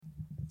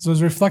So I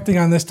was reflecting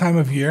on this time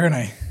of year, and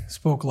I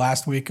spoke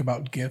last week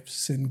about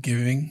gifts and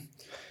giving.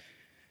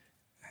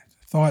 I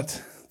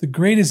thought the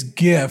greatest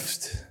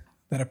gift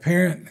that a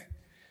parent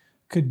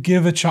could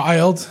give a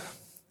child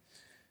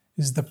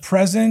is the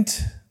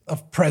present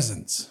of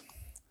presence.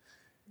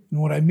 And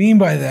what I mean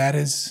by that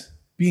is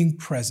being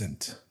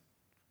present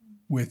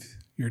with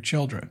your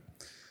children.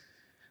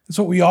 That's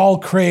what we all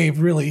crave,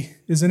 really,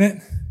 isn't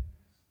it?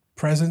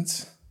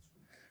 Presence,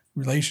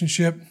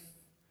 relationship,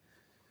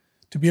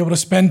 to be able to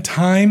spend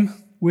time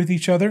with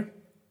each other.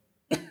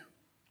 I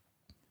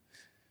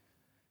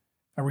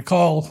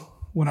recall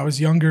when I was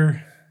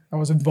younger, I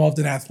was involved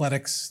in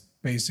athletics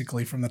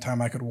basically from the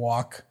time I could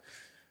walk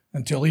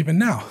until even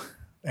now.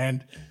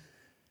 And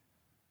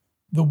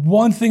the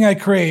one thing I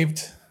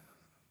craved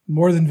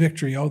more than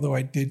victory, although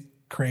I did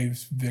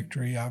crave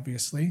victory,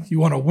 obviously. You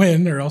want to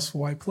win or else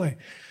why play?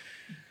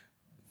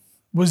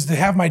 Was to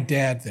have my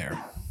dad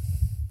there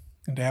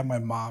and to have my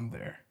mom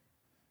there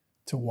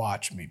to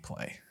watch me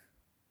play.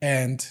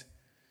 And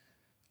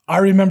I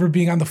remember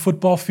being on the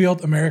football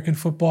field, American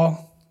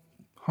football,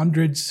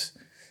 hundreds.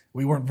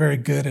 We weren't very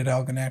good at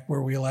Algonac,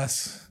 were we,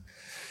 Les?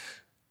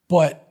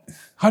 But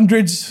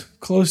hundreds,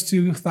 close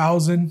to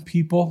 1,000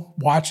 people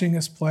watching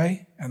us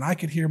play, and I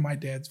could hear my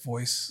dad's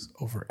voice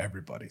over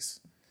everybody's.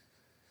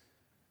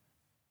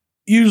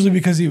 Usually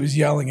because he was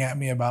yelling at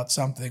me about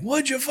something.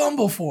 What'd you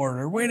fumble for?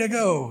 Or way to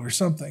go, or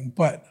something.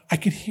 But I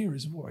could hear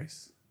his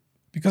voice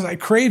because I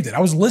craved it.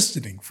 I was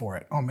listening for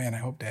it. Oh man, I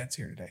hope Dad's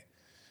here today.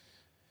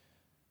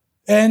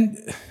 And,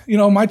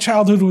 my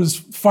childhood was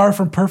far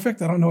from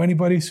perfect. I don't know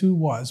anybody who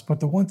was. But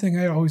the one thing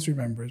I always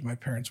remember is my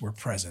parents were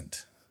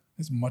present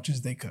as much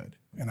as they could.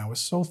 And I was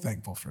so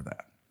thankful for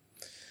that.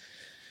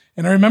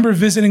 And I remember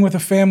visiting with a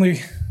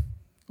family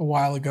a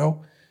while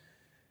ago.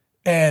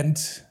 And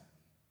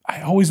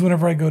I always,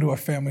 whenever I go to a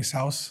family's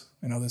house,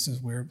 I know this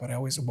is weird, but I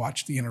always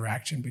watch the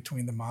interaction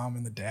between the mom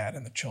and the dad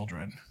and the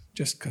children,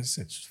 just because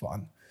it's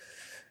fun,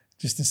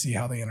 just to see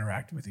how they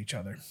interact with each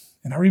other.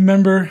 And I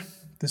remember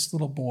this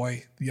little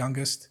boy, the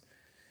youngest,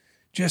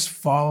 just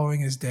following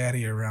his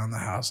daddy around the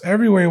house.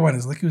 Everywhere he went,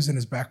 it's like he was in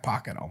his back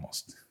pocket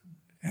almost.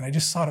 And I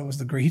just thought it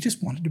was he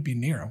just wanted to be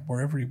near him,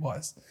 wherever he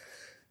was.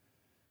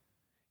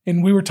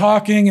 And we were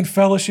talking and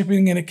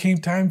fellowshipping, and it came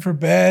time for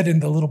bed,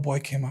 and the little boy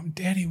came up.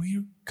 Daddy, will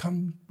you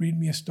come read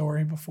me a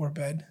story before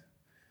bed?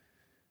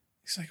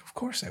 He's like, of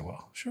course I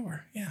will.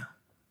 Sure, yeah.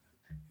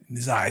 And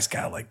his eyes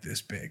got like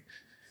this big.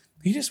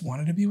 He just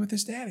wanted to be with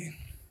his daddy.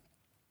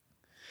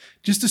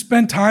 Just to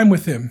spend time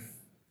with him,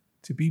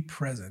 to be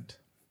present.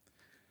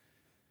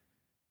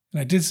 And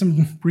I did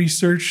some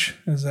research,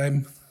 as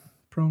I'm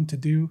prone to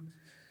do,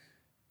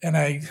 and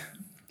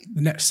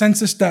the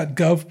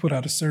census.gov put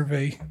out a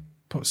survey,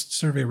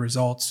 post-survey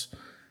results.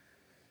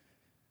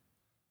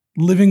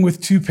 Living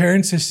with two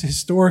parents has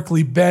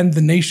historically been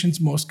the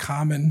nation's most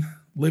common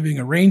living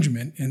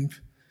arrangement. And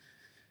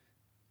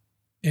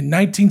in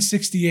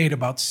 1968,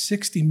 about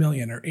 60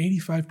 million, or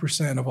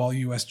 85% of all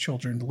U.S.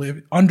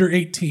 children under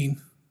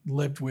 18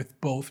 lived with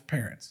both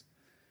parents.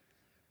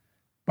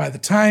 By the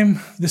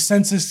time the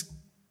census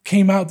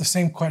came out, the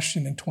same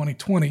question in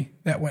 2020,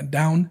 that went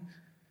down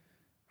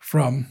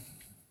from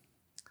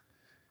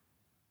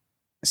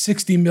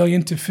 60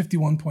 million to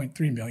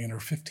 51.3 million, or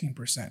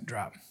 15%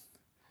 drop.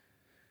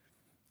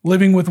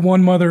 Living with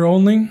one mother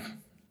only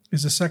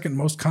is the second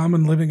most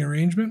common living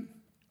arrangement.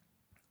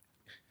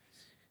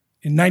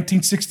 In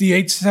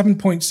 1968,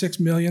 7.6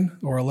 million,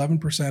 or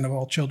 11% of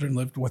all children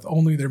lived with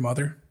only their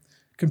mother,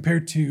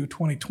 compared to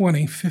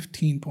 2020,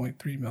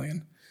 15.3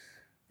 million,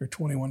 or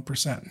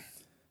 21%.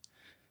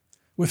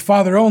 With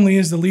father only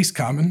is the least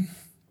common,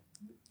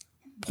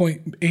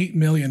 0.8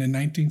 million in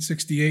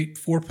 1968,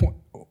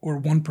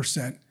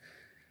 1%.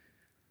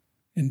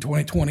 In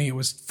 2020, it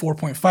was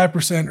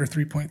 4.5%, or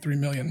 3.3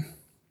 million.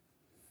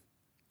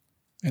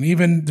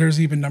 And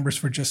there's even numbers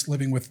for just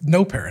living with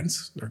no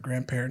parents or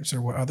grandparents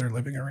or what other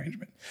living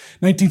arrangement.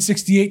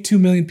 1968, 2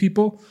 million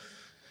people,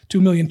 2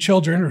 million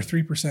children, or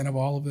 3% of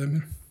all of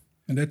them.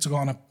 And it's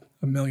gone up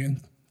 1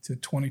 million to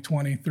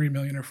 2020, 3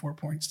 million, or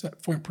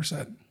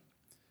 4%.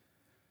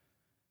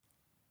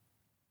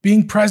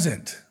 Being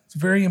present is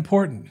very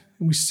important.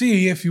 And we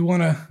see, if you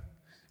want to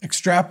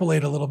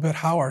extrapolate a little bit,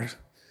 how our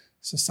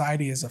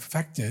society is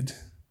affected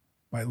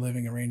by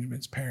living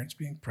arrangements, parents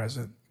being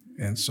present,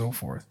 and so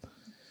forth.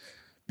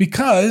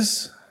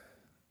 Because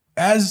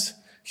as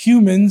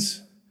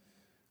humans,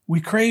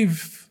 we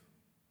crave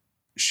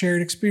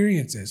shared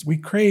experiences. We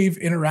crave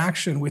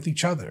interaction with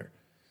each other.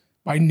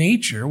 By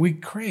nature, we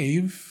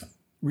crave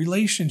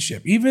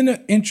relationship. Even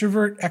an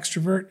introvert,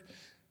 extrovert,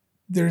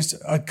 there's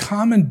a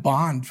common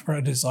bond for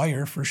a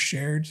desire for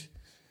shared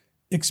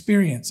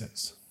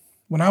experiences.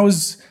 When I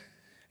was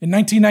in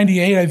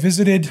 1998, I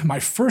visited my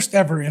first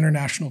ever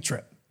international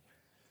trip.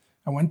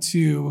 I went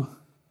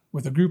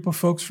with a group of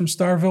folks from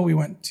Starville. We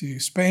went to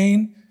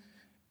Spain,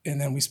 and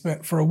then we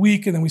spent for a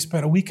week, and then we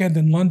spent a weekend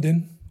in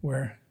London,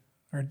 where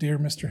our dear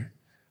Mr.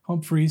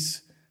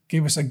 Humphreys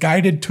gave us a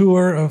guided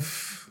tour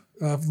of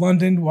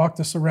London, walked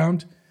us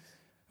around.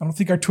 I don't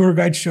think our tour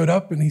guide showed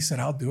up, and he said,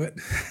 I'll do it.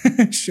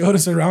 Showed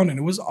us around, and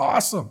it was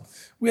awesome.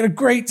 We had a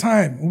great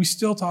time, and we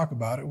still talk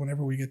about it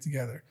whenever we get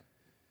together.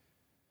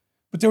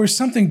 But there was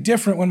something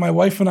different when my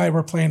wife and I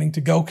were planning to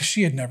go, because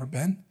she had never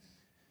been,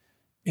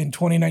 in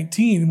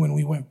 2019 when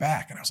we went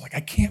back. And I was like,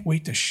 I can't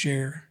wait to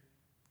share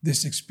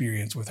this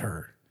experience with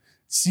her,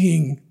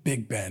 seeing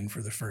Big Ben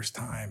for the first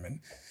time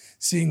and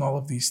seeing all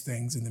of these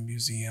things in the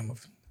museum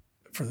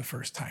for the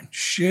first time.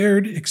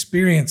 Shared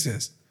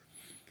experiences.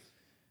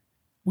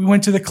 We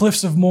went to the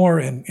Cliffs of Moher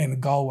in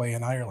Galway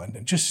in Ireland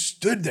and just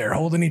stood there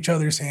holding each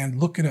other's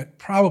hand, looking at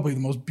probably the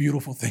most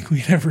beautiful thing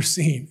we'd ever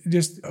seen.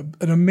 Just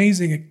an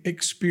amazing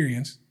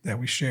experience that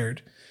we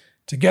shared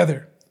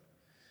together.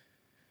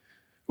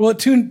 Well, it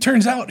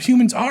turns out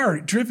humans are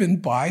driven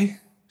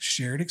by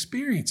shared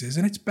experiences,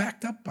 and it's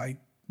backed up by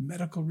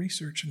medical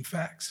research and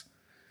facts.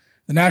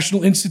 The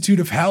National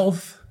Institute of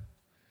Health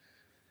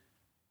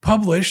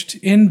published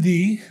in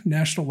the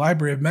National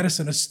Library of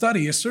Medicine a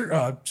study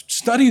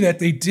that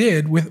they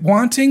did with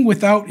wanting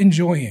without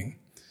enjoying,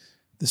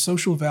 the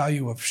social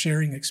value of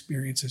sharing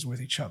experiences with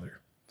each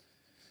other.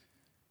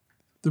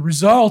 The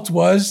result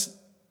was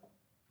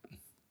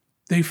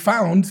they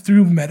found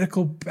through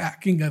medical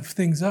backing of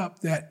things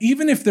up that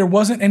even if there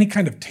wasn't any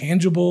kind of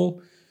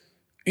tangible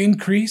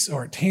increase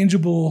or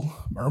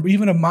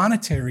even a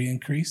monetary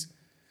increase,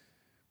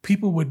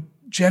 people would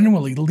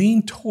generally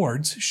lean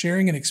towards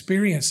sharing an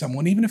experience with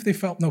someone, even if they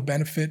felt no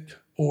benefit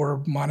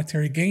or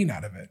monetary gain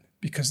out of it,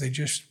 because they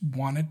just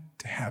wanted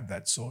to have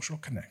that social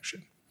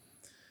connection.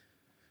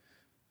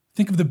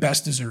 Think of the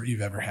best dessert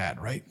you've ever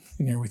had, right?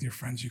 And you're with your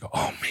friends, you go,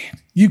 oh man,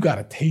 you got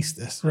to taste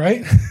this,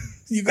 right?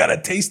 You got to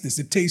taste this.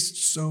 It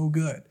tastes so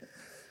good.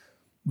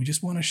 We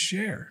just want to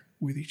share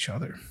with each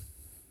other.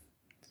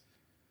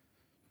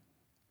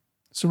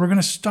 So we're going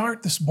to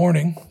start this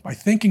morning by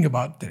thinking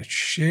about the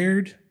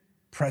shared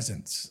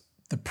presence.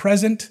 The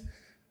present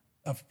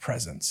of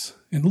presence.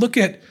 And look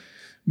at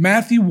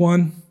Matthew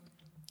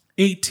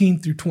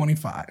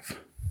 1:18-25.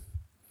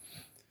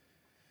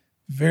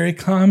 Very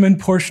common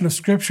portion of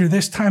Scripture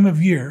this time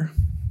of year.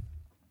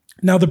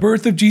 Now the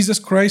birth of Jesus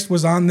Christ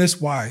was on this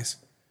wise.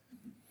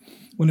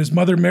 When his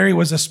mother Mary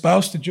was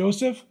espoused to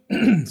Joseph,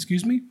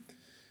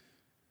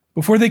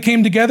 before they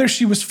came together,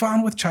 she was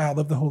found with child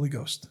of the Holy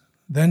Ghost.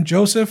 Then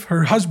Joseph,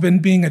 her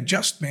husband, being a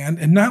just man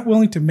and not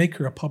willing to make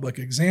her a public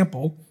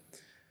example,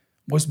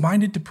 was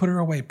minded to put her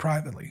away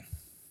privately.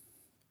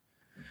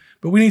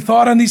 But when he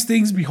thought on these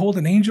things, behold,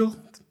 an angel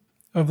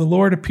of the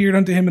Lord appeared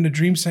unto him in a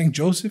dream, saying,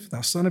 Joseph, thou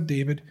son of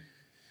David,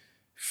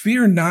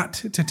 fear not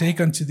to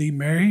take unto thee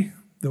Mary,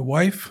 the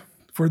wife,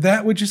 for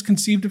that which is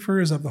conceived of her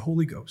is of the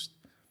Holy Ghost.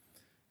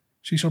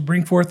 She shall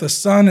bring forth a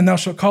son, and thou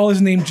shalt call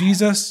his name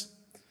Jesus,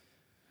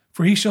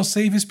 for he shall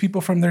save his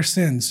people from their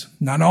sins.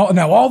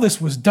 Now all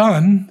this was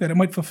done that it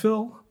might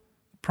fulfill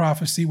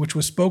prophecy which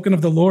was spoken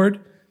of the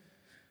Lord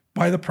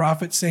by the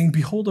prophet, saying,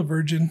 behold, a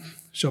virgin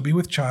shall be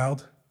with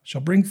child,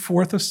 shall bring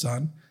forth a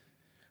son.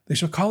 They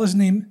shall call his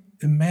name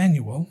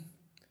Emmanuel,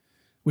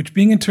 which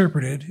being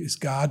interpreted is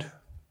God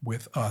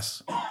with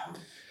us.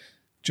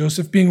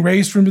 Joseph, being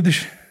raised from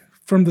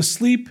the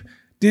sleep,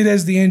 did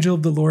as the angel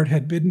of the Lord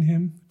had bidden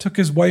him, took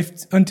his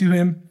wife unto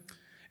him,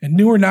 and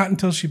knew her not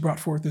until she brought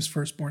forth his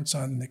firstborn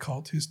son, and they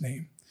called his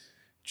name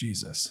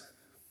Jesus.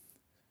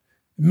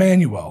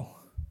 Emmanuel,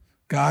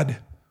 God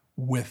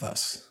with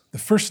us. The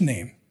first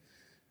name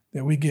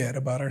that we get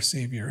about our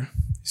Savior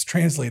is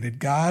translated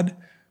God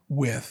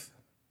with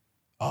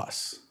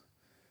us.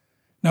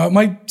 Now, it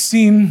might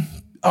seem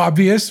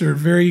obvious or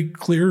very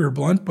clear or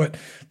blunt, but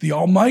the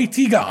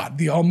Almighty God,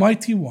 the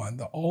Almighty One,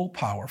 the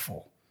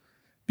All-Powerful,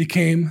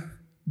 became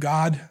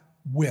God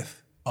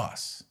with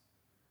us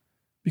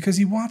because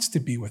he wants to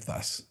be with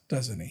us,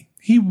 doesn't he?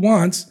 He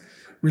wants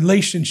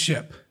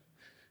relationship.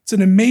 It's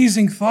an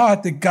amazing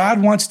thought that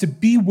God wants to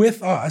be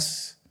with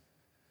us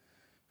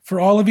for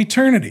all of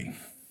eternity.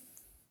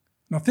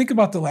 Now think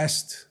about the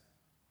last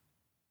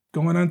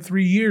going on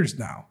 3 years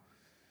now.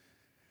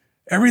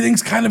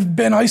 Everything's kind of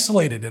been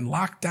isolated and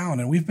locked down,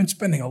 and we've been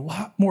spending a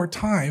lot more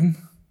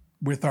time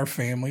with our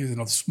families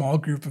and a small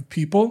group of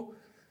people,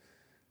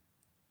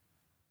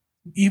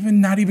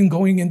 not even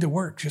going into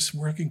work, just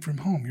working from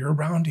home. You're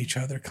around each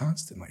other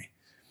constantly.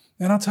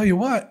 And I'll tell you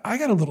what, I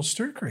got a little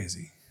stir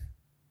crazy.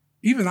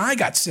 Even I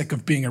got sick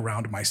of being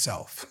around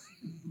myself,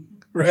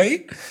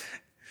 right?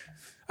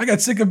 I got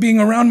sick of being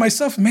around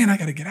myself. Man, I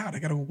got to get out. I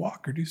got to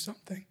walk or do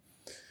something.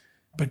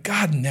 But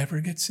God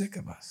never gets sick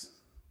of us.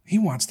 He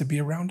wants to be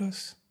around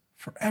us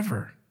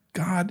forever.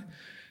 God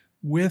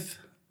with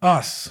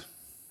us.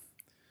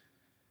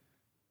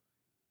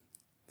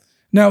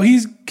 Now,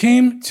 he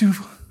came to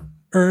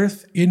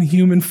earth in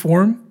human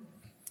form.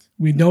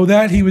 We know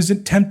that. He was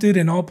tempted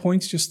in all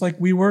points just like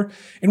we were.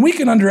 And we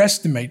can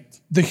underestimate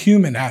the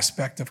human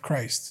aspect of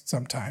Christ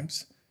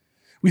sometimes.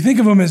 We think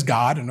of him as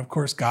God, and of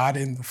course God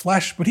in the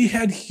flesh, but he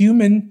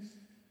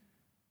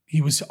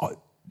was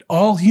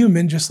all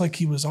human just like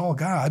he was all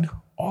God,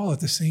 all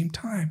at the same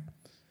time.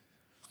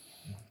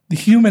 The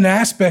human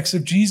aspects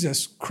of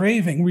Jesus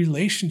craving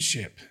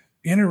relationship,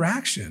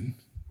 interaction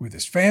with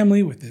his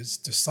family, with his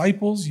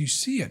disciples. You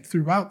see it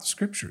throughout the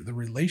scripture, the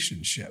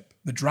relationship,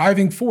 the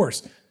driving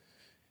force,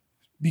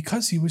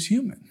 because he was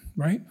human,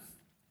 right?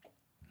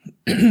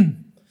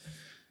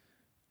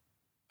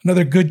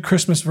 Another good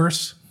Christmas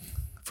verse,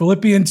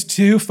 Philippians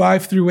 2,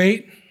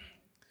 5-8.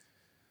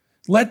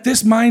 Let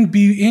this mind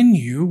be in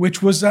you,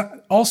 which was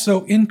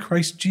also in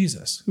Christ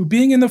Jesus, who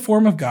being in the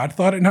form of God,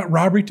 thought it not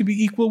robbery to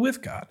be equal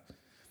with God,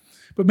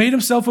 but made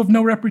himself of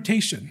no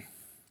reputation,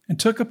 and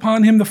took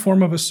upon him the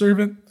form of a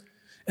servant,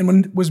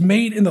 and was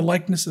made in the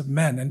likeness of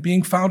men, and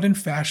being found in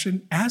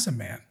fashion as a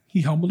man,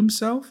 he humbled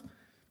himself,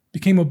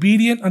 became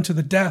obedient unto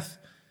the death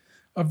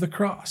of the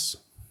cross.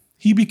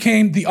 He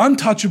became the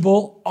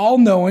untouchable,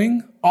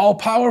 all-knowing,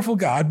 all-powerful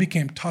God,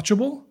 became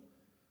touchable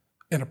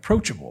and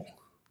approachable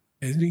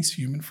in his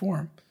human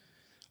form.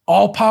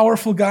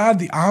 All-powerful God,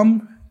 the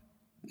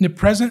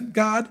omnipresent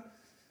God,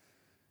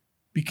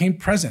 became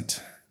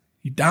present.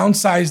 He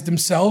downsized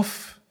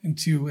himself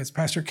into, as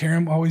Pastor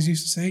Karam always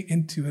used to say,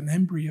 into an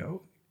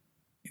embryo.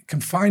 He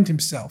confined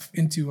himself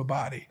into a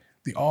body,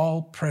 the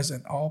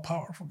all-present,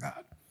 all-powerful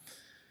God.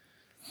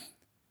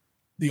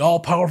 The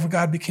all-powerful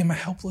God became a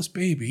helpless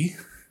baby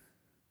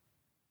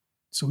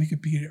so he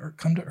could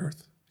come to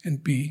earth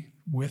and be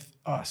with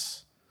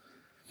us.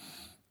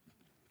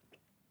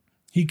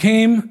 He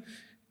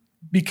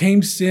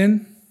became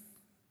sin,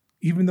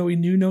 even though he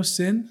knew no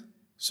sin,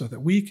 so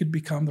that we could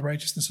become the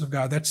righteousness of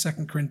God. That's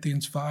 2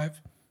 Corinthians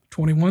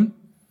 5:21.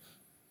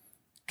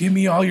 Give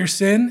me all your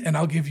sin, and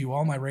I'll give you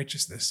all my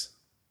righteousness.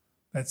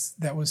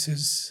 That was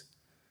his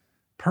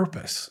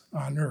purpose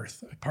on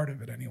earth, a part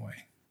of it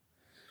anyway.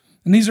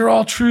 And these are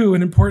all true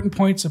and important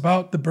points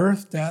about the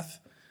birth, death,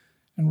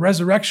 and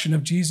resurrection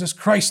of Jesus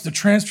Christ, the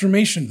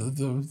transformation,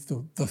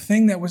 the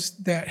thing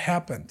that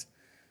happened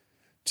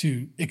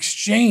to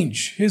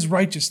exchange his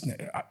righteousness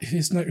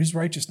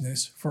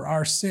for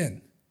our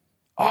sin.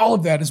 All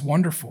of that is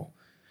wonderful.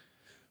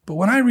 But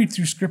when I read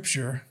through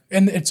Scripture,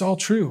 and it's all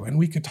true, and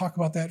we could talk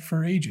about that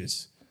for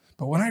ages,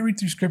 but when I read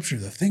through Scripture,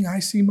 the thing I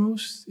see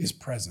most is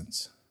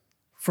presence.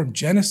 From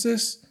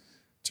Genesis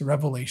to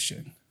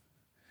Revelation.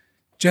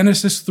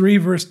 Genesis 3,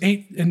 verse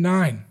 8 and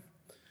 9.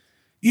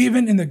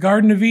 Even in the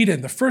Garden of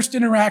Eden, the first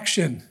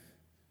interaction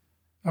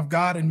of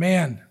God and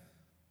man,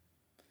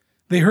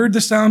 they heard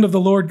the sound of the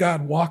Lord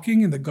God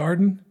walking in the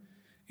garden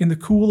in the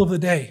cool of the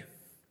day.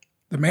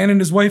 The man and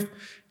his wife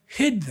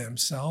hid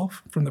themselves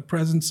from the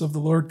presence of the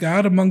Lord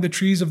God among the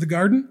trees of the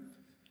garden.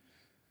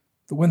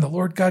 But when the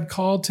Lord God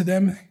called to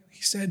them,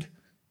 he said,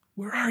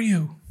 "Where are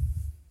you?"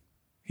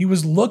 He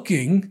was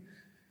looking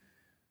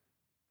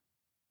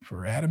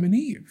for Adam and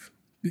Eve.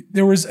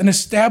 There was an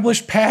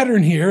established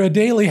pattern here, a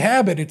daily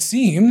habit, it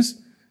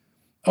seems,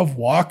 of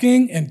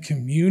walking and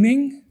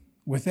communing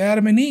with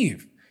Adam and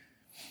Eve.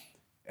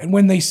 And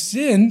when they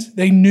sinned,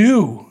 they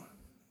knew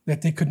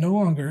that they could no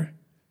longer,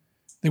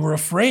 they were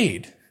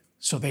afraid,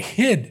 so they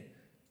hid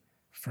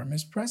from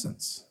his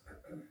presence.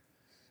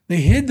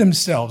 They hid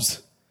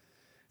themselves.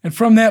 And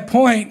from that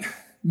point,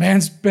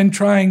 man's been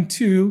trying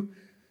to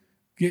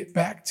get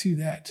back to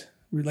that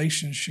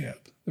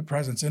relationship, the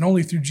presence. And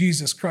only through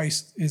Jesus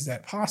Christ is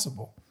that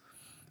possible.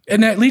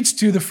 And that leads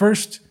to the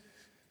first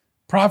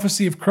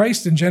prophecy of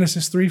Christ in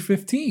Genesis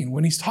 3:15.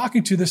 When he's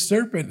talking to the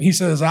serpent, he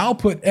says, "I'll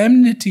put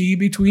enmity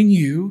between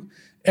you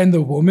and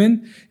the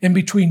woman, and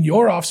between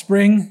your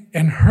offspring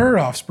and her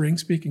offspring,"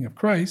 speaking of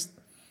Christ.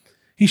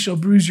 "He shall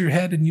bruise your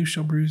head and you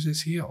shall bruise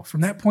his heel."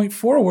 From that point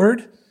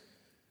forward,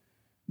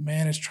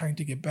 man is trying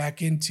to get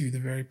back into the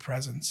very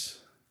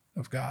presence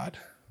of God.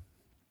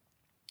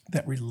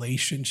 That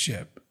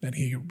relationship that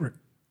he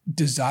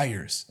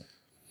desires.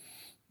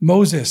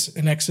 Moses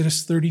in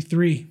Exodus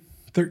 33,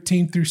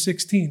 13 through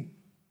 16.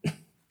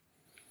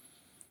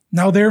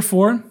 "Now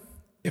therefore,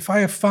 if I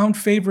have found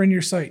favor in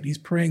your sight," he's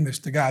praying this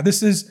to God.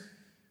 This is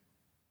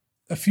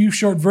a few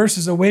short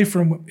verses away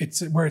from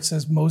where it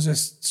says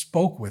Moses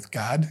spoke with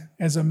God.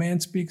 As a man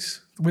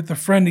speaks with a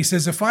friend, he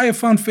says, "If I have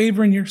found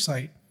favor in your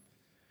sight,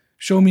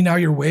 show me now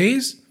your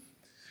ways,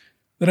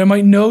 that I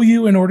might know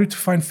you in order to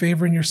find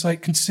favor in your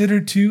sight.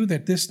 Consider too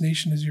that this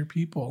nation is your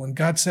people." And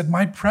God said,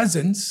 "My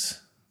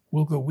presence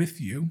will go with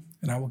you,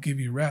 and I will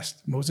give you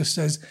rest." Moses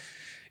says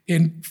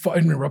in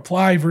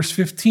reply, verse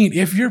 15,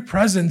 "If your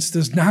presence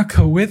does not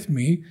go with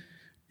me,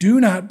 do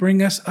not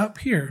bring us up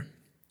here.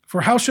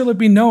 For how shall it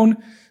be known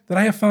that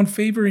I have found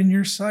favor in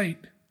your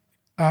sight,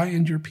 I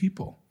and your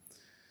people?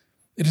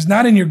 It is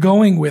not in your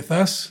going with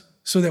us,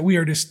 so that we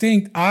are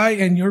distinct, I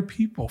and your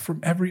people, from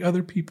every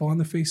other people on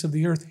the face of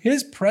the earth."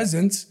 His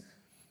presence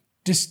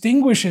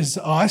distinguishes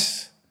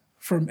us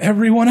from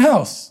everyone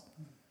else.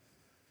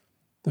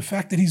 The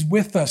fact that he's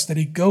with us, that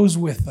he goes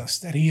with us,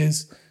 that he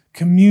is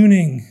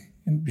communing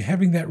and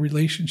having that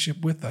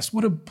relationship with us.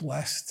 What a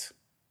blessed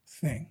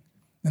thing.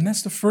 And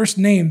that's the first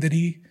name that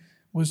he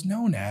was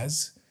known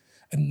as,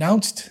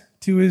 announced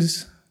to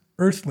his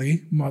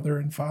earthly mother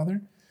and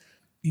father,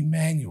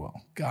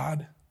 Emmanuel,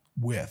 God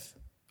with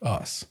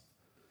us.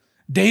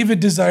 David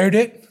desired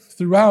it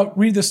throughout.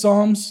 Read the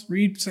Psalms,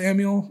 read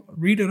Samuel,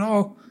 read it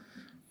all.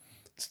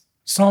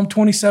 Psalm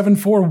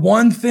 27:4,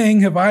 one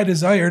thing have I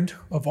desired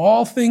of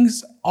all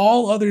things,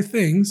 all other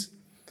things,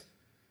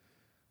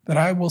 that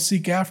I will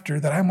seek after,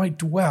 that I might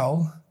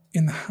dwell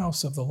in the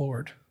house of the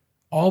Lord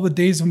all the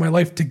days of my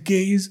life, to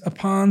gaze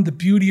upon the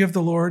beauty of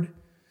the Lord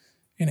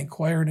and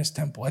inquire in his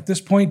temple. At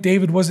this point,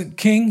 David wasn't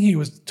king. He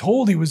was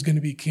told he was going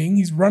to be king.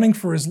 He's running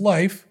for his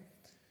life.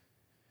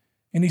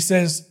 And he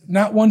says,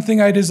 not one thing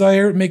I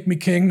desire, make me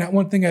king. Not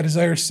one thing I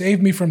desire,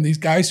 save me from these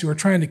guys who are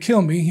trying to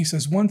kill me. He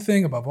says, one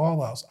thing above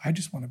all else, I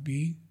just want to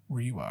be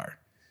where you are,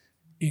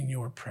 in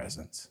your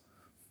presence.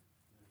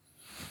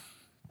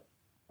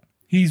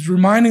 He's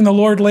reminding the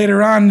Lord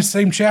later on in the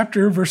same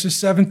chapter, verses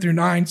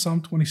 7-9, Psalm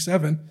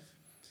 27,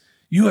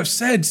 you have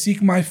said,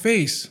 seek my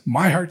face.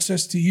 My heart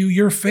says to you,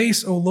 your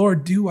face, O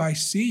Lord, do I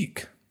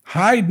seek.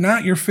 Hide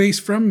not your face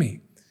from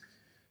me.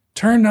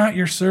 Turn not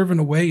your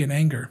servant away in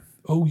anger.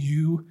 O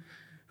you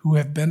who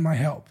have been my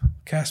help,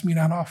 cast me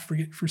not off,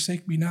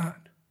 forsake me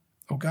not.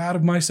 O God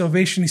of my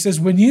salvation, he says,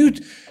 when you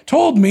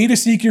told me to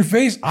seek your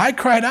face, I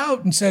cried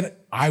out and said,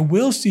 I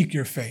will seek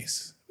your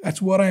face.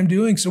 That's what I'm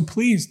doing. So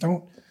please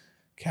don't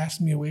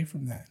cast me away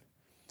from that.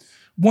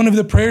 One of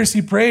the prayers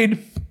he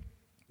prayed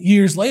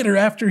years later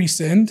after he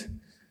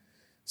sinned,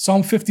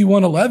 Psalm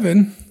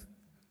 51:11,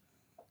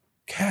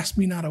 cast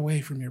me not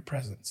away from your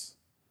presence.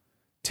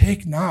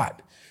 Take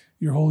not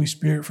your Holy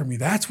Spirit from me.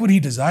 That's what he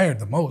desired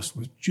the most,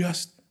 was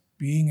just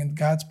being in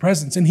God's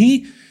presence. And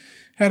he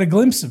had a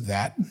glimpse of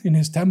that in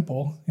his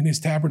temple, in his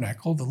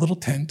tabernacle, the little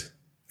tent,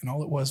 and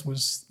all it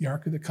was the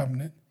Ark of the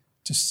Covenant,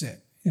 to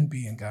sit and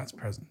be in God's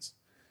presence.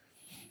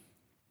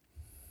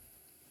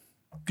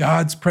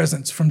 God's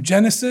presence from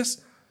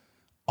Genesis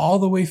all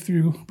the way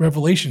through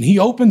Revelation. He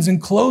opens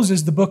and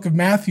closes the book of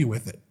Matthew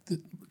with it.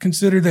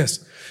 Consider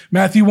this.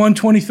 Matthew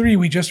 1:23,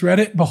 we just read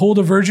it. Behold,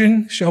 a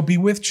virgin shall be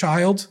with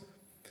child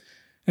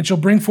and shall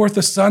bring forth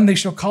a son. They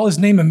shall call his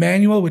name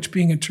Emmanuel, which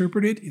being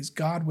interpreted is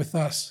God with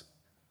us.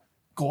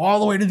 Go all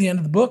the way to the end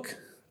of the book.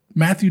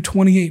 Matthew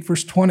 28,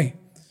 verse 20.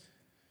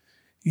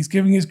 He's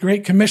giving his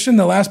great commission,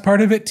 the last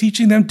part of it,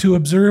 teaching them to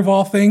observe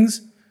all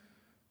things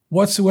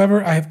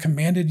whatsoever I have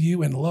commanded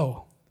you, and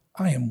lo,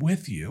 I am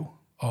with you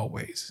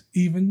always,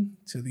 even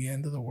to the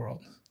end of the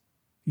world.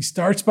 He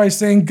starts by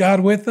saying God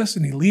with us,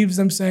 and he leaves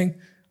them saying,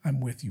 I'm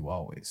with you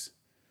always.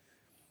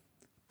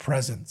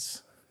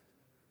 Presence.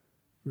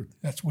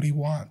 That's what he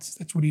wants.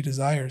 That's what he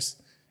desires.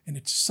 And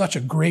it's such a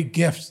great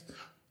gift.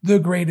 The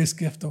greatest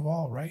gift of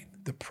all, right?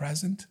 The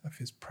present of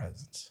his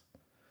presence.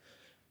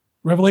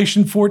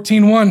 Revelation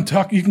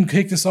 14:1. You can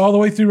take this all the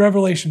way through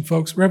Revelation,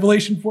 folks.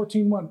 Revelation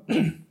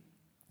 14:1.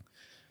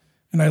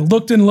 And I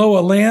looked, and lo,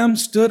 a lamb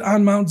stood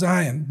on Mount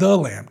Zion, the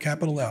Lamb,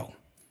 capital L.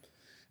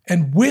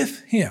 And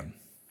with him,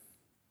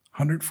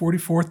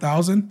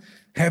 144,000,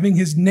 having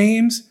his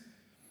names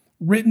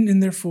written in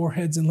their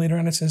foreheads. And later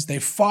on it says, they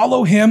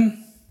follow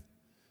him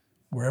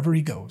wherever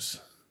he goes.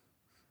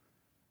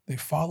 They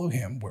follow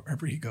him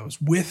wherever he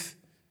goes, with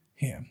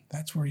him.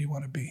 That's where you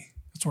want to be.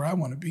 That's where I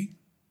want to be.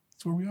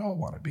 That's where we all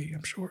want to be,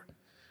 I'm sure.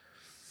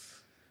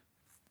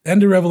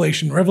 End of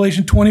Revelation.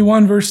 Revelation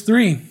 21, verse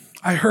 3.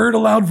 I heard a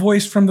loud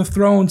voice from the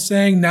throne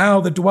saying, now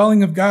the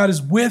dwelling of God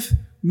is with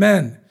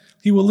men.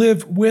 He will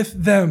live with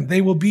them. They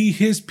will be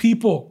his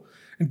people,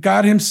 and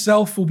God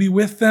himself will be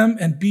with them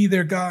and be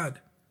their God.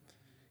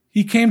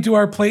 He came to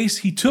our place.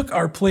 He took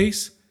our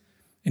place,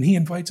 and he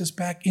invites us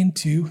back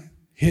into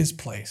his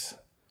place,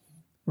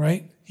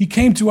 right? He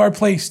came to our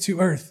place, to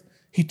earth.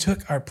 He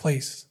took our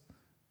place,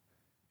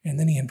 and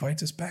then he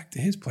invites us back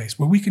to his place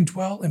where we can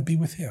dwell and be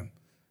with him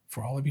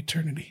for all of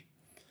eternity.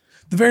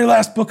 The very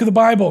last book of the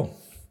Bible.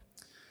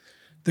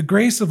 The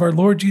grace of our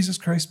Lord Jesus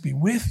Christ be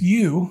with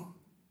you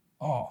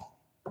all.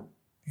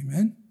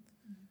 Amen?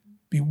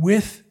 Be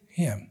with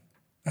him.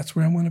 That's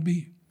where I want to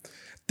be.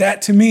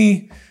 That to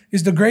me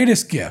is the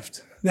greatest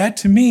gift. That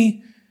to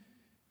me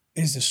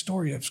is the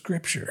story of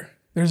Scripture.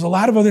 There's a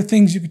lot of other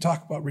things you could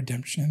talk about,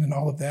 redemption and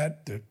all of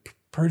that, the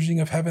purging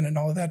of heaven and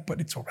all of that, but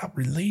it's about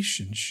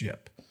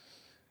relationship.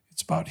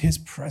 It's about his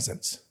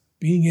presence,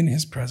 being in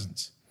his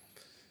presence.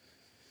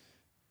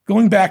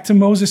 Going back to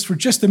Moses for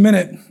just a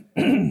minute,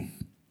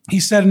 he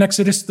said in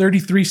Exodus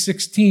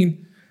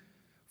 33:16,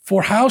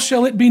 for how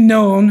shall it be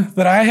known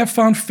that I have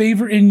found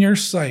favor in your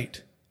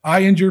sight, I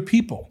and your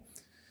people?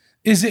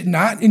 Is it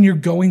not in your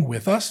going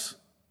with us,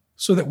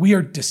 so that we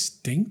are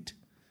distinct,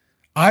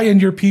 I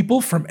and your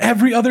people, from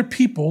every other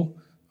people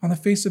on the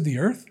face of the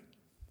earth?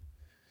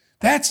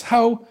 That's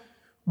how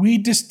we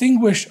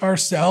distinguish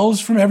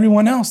ourselves from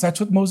everyone else. That's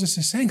what Moses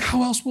is saying.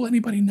 How else will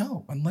anybody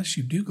know unless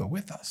you do go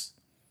with us?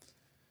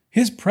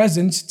 His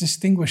presence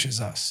distinguishes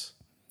us.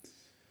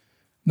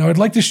 Now, I'd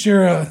like to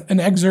share an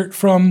excerpt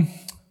from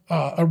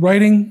a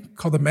writing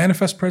called The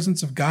Manifest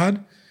Presence of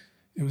God.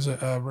 It was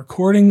a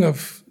recording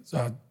of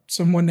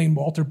someone named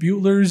Walter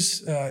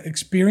Butler's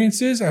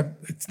experiences. I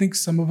think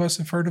some of us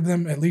have heard of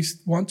them at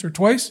least once or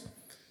twice.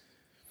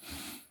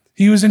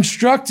 He was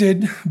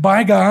instructed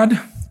by God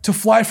to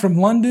fly from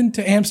London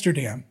to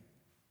Amsterdam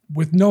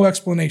with no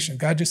explanation.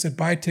 God just said,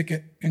 buy a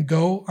ticket and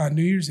go on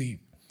New Year's Eve.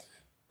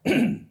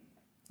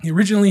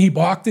 Originally, he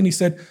balked and he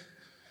said,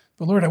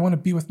 But Lord, I want to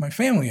be with my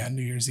family on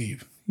New Year's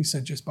Eve. He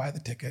said, just buy the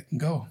ticket and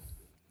go.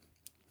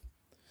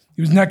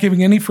 He was not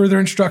giving any further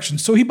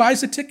instructions. So he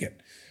buys a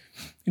ticket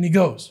and he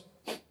goes.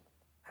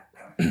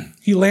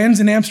 He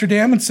lands in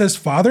Amsterdam and says,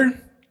 Father,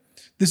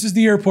 this is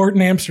the airport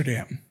in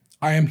Amsterdam.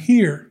 I am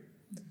here.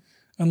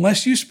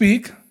 Unless you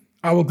speak,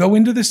 I will go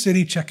into the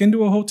city, check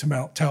into a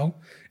hotel,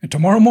 and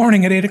tomorrow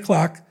morning at 8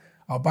 o'clock,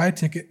 I'll buy a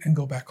ticket and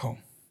go back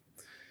home.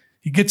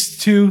 He gets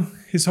to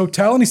his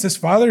hotel and he says,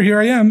 Father, here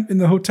I am in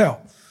the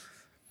hotel.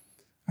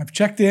 I've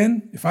checked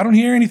in. If I don't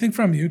hear anything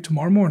from you,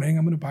 tomorrow morning,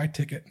 I'm going to buy a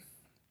ticket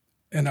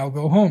and I'll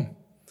go home.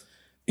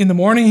 In the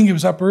morning, he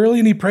was up early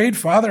and he prayed,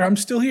 Father, I'm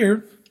still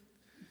here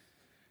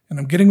and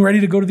I'm getting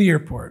ready to go to the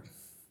airport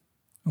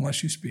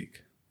unless you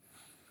speak.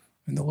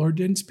 And the Lord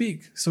didn't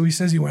speak. So he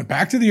says he went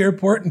back to the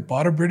airport and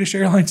bought a British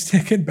Airlines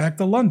ticket back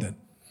to London.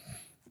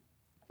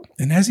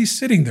 And as he's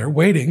sitting there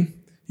waiting,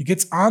 he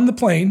gets on the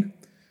plane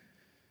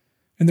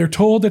and they're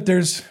told that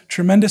there's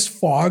tremendous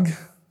fog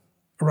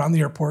around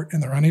the airport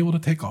and they're unable to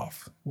take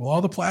off. Will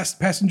all the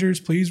passengers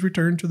please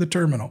return to the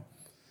terminal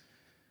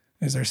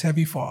as there's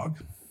heavy fog?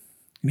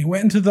 And he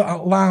went into the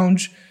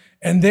lounge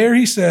and there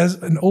he says,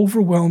 an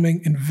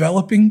overwhelming,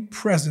 enveloping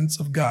presence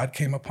of God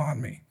came upon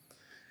me.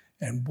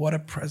 And what a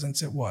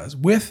presence it was.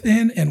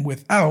 Within and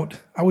without,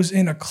 I was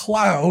in a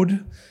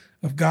cloud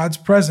of God's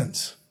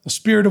presence. The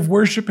spirit of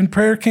worship and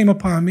prayer came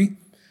upon me.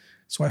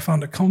 So I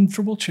found a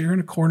comfortable chair in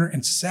a corner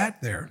and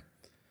sat there.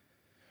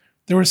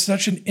 There was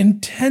such an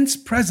intense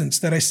presence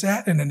that I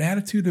sat in an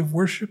attitude of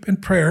worship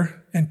and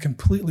prayer and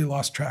completely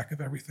lost track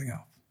of everything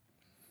else.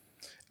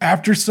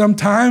 After some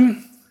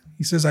time,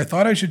 he says, I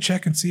thought I should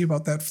check and see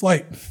about that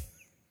flight.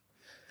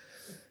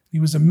 He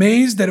was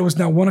amazed that it was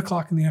now 1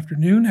 o'clock in the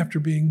afternoon after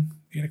being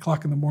 8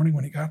 o'clock in the morning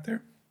when he got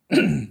there.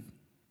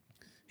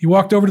 He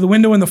walked over to the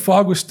window and the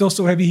fog was still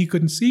so heavy he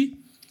couldn't see,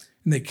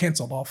 and they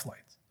canceled all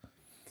flights.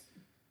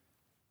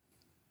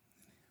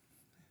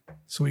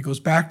 So he goes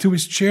back to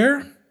his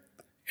chair,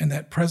 and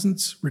that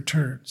presence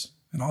returns.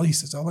 And all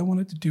I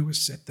wanted to do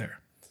was sit there.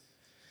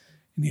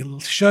 And he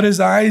shut his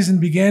eyes and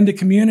began to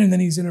commune, and then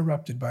he's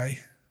interrupted by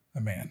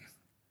a man.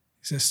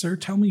 He says, Sir,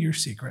 tell me your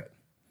secret.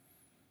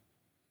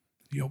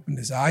 He opened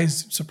his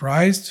eyes,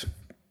 surprised,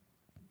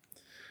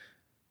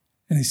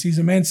 and he sees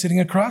a man sitting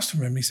across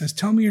from him. He says,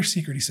 tell me your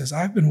secret. He says,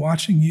 I've been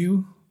watching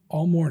you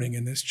all morning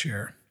in this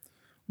chair.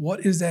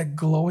 What is that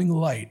glowing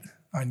light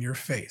on your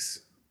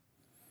face?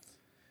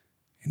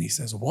 And he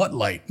says, what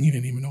light? And he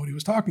didn't even know what he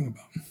was talking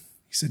about.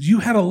 He said, you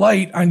had a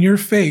light on your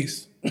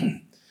face.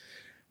 And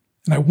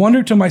I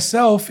wondered to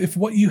myself if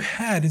what you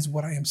had is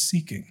what I am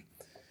seeking.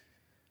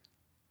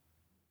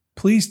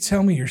 Please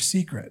tell me your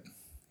secret.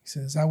 He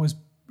says,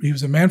 he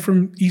was a man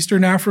from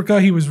Eastern Africa.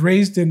 He was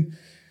raised in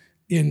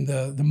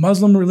the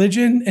Muslim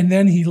religion, and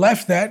then he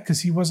left that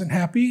because he wasn't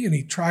happy, and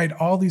he tried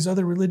all these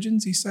other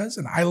religions, he says,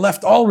 and I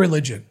left all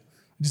religion.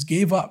 I just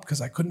gave up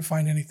because I couldn't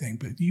find anything,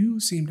 but you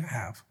seem to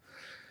have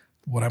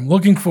what I'm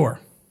looking for.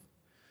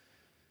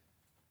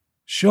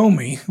 Show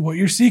me what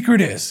your secret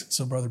is.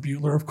 So Brother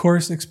Butler, of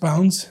course,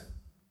 expounds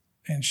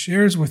and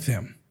shares with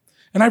him.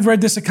 And I've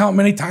read this account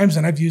many times,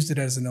 and I've used it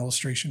as an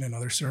illustration in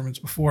other sermons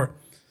before.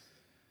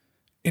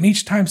 And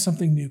each time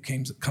something new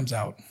comes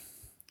out.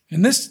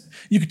 And this,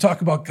 you could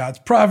talk about God's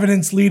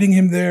providence leading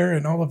him there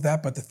and all of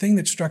that, but the thing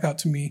that struck out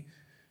to me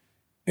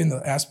in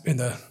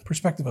the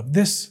perspective of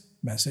this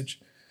message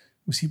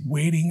was he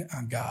waiting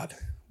on God,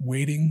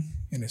 waiting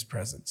in his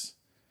presence,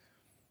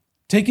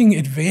 taking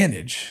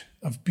advantage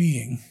of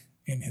being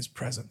in his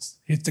presence.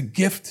 It's a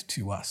gift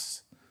to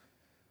us.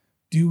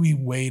 Do we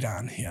wait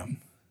on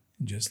him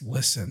and just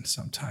listen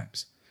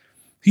sometimes?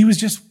 He was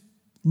just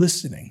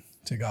listening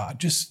to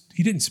God.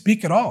 He didn't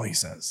speak at all, he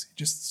says. He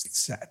just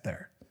sat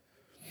there.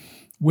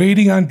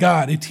 Waiting on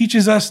God. It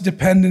teaches us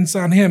dependence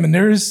on him. And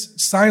there is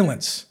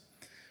silence.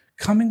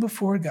 Coming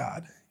before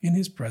God in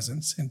his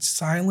presence and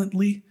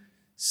silently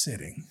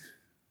sitting.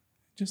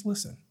 Just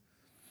listen.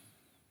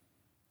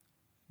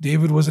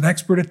 David was an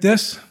expert at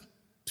this.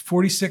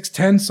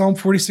 46:10, Psalm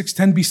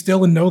 46:10, be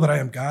still and know that I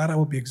am God. I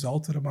will be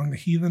exalted among the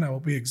heathen. I will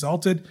be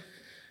exalted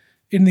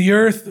in the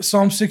earth.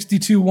 Psalm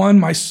 62:1,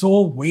 my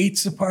soul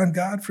waits upon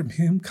God. From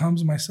him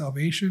comes my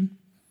salvation.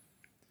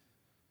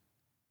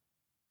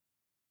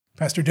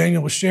 Pastor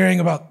Daniel was sharing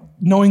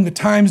about knowing the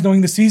times, knowing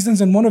the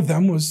seasons, and one of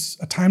them was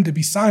a time to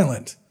be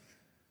silent.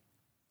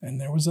 And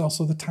there was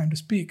also the time to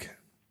speak.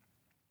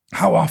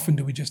 How often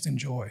do we just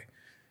enjoy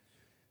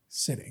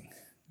sitting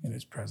in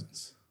his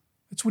presence?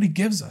 That's what he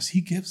gives us. He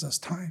gives us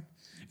time.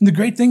 And the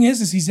great thing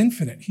is he's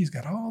infinite. He's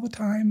got all the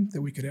time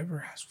that we could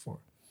ever ask for.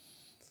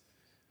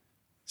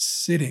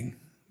 Sitting,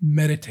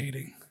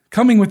 meditating,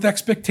 coming with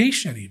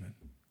expectation even,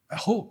 a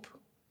hope.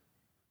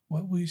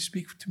 What will you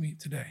speak to me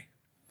today?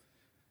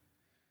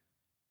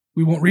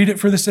 We won't read it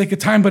for the sake of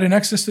time, but in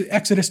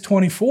Exodus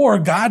 24,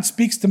 God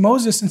speaks to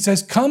Moses and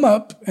says, come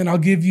up and I'll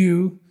give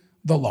you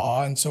the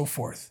law and so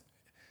forth.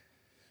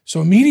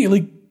 So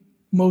immediately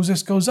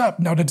Moses goes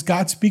up. Now, did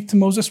God speak to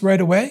Moses right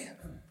away?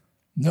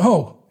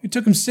 No, it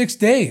took him 6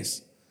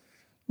 days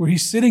where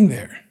he's sitting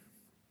there.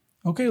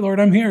 Okay, Lord,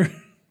 I'm here.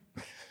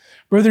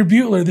 Brother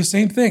Butler, the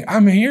same thing.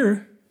 I'm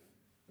here.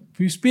 If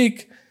you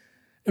speak,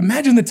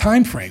 imagine the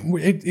time frame.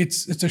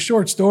 It's a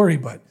short story,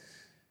 but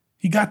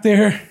he got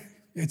there.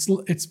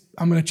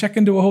 I'm going to check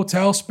into a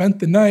hotel, spent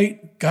the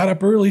night, got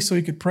up early so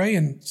he could pray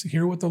and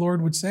hear what the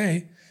Lord would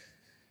say.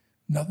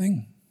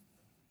 Nothing.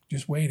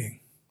 Just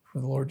waiting for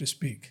the Lord to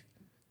speak.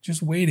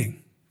 Just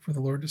waiting for the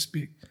Lord to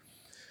speak.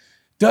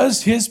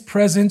 Does his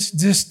presence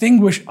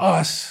distinguish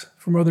us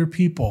from other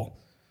people?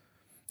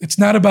 It's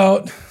not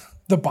about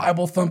the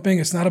Bible thumping.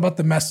 It's not about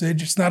the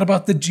message. It's not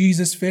about the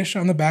Jesus fish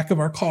on the back of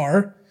our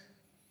car.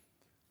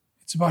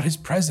 It's about his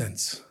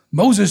presence.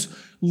 Moses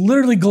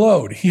literally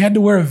glowed. He had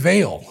to wear a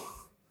veil.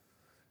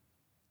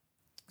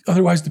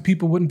 Otherwise, the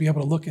people wouldn't be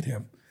able to look at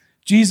him.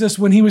 Jesus,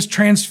 when he was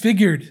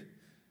transfigured,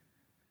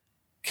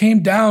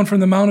 came down from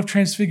the Mount of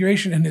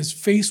Transfiguration and his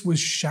face was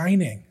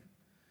shining.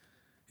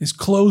 His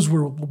clothes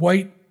were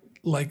white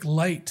like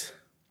light.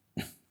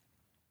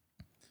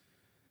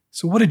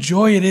 So what a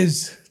joy it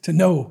is to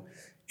know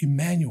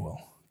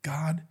Emmanuel,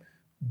 God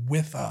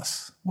with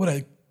us. What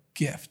a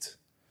gift.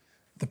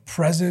 The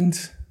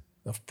present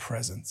of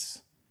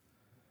presence.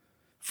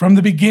 From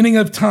the beginning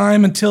of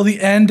time until the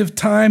end of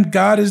time,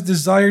 God has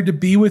desired to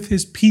be with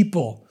his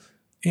people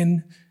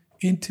in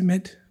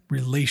intimate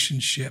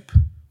relationship,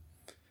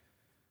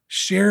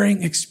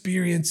 sharing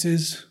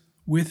experiences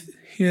with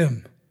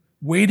him,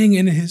 waiting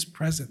in his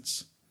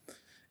presence.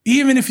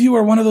 Even if you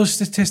are one of those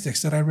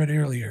statistics that I read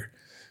earlier,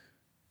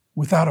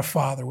 without a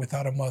father,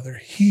 without a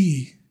mother,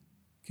 he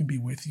can be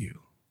with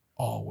you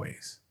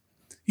always.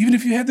 Even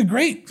if you had the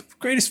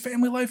greatest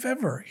family life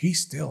ever, he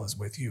still is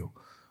with you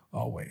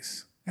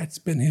always. That's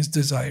been his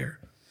desire.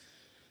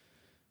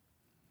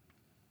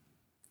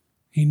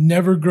 He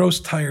never grows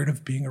tired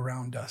of being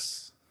around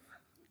us.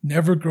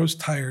 Never grows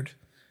tired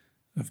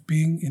of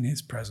being in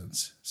his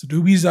presence. So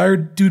do we desire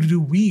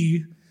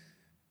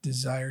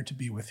to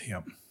be with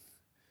him?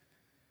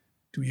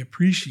 Do we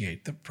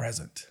appreciate the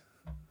present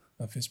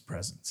of his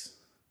presence?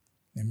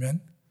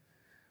 Amen.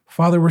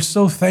 Father, we're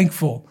so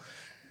thankful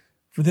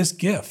for this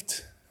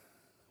gift.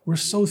 We're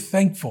so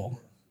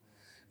thankful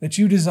that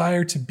you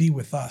desire to be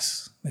with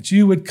us, that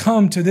you would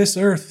come to this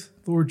earth,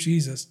 Lord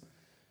Jesus,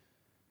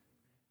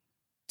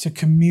 to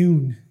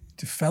commune,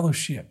 to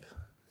fellowship.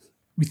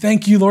 We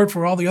thank you, Lord,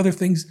 for all the other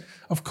things,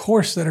 of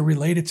course, that are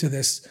related to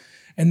this,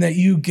 and that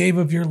you gave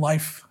of your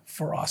life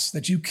for us,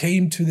 that you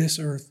came to this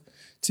earth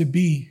to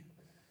be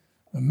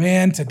a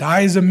man, to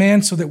die as a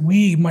man so that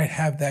we might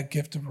have that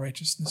gift of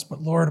righteousness.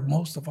 But Lord,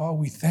 most of all,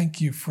 we thank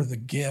you for the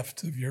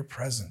gift of your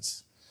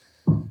presence,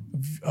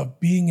 of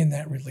being in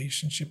that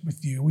relationship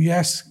with you. We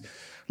ask,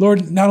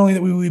 Lord, not only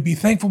that we would be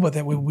thankful, but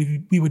that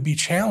we would be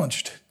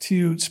challenged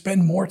to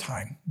spend more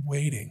time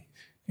waiting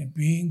and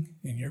being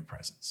in your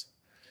presence.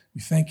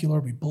 We thank you,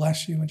 Lord. We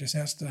bless you and just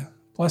ask the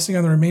blessing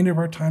on the remainder of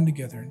our time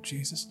together in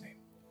Jesus' name.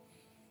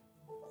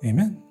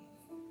 Amen.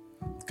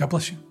 God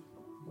bless you.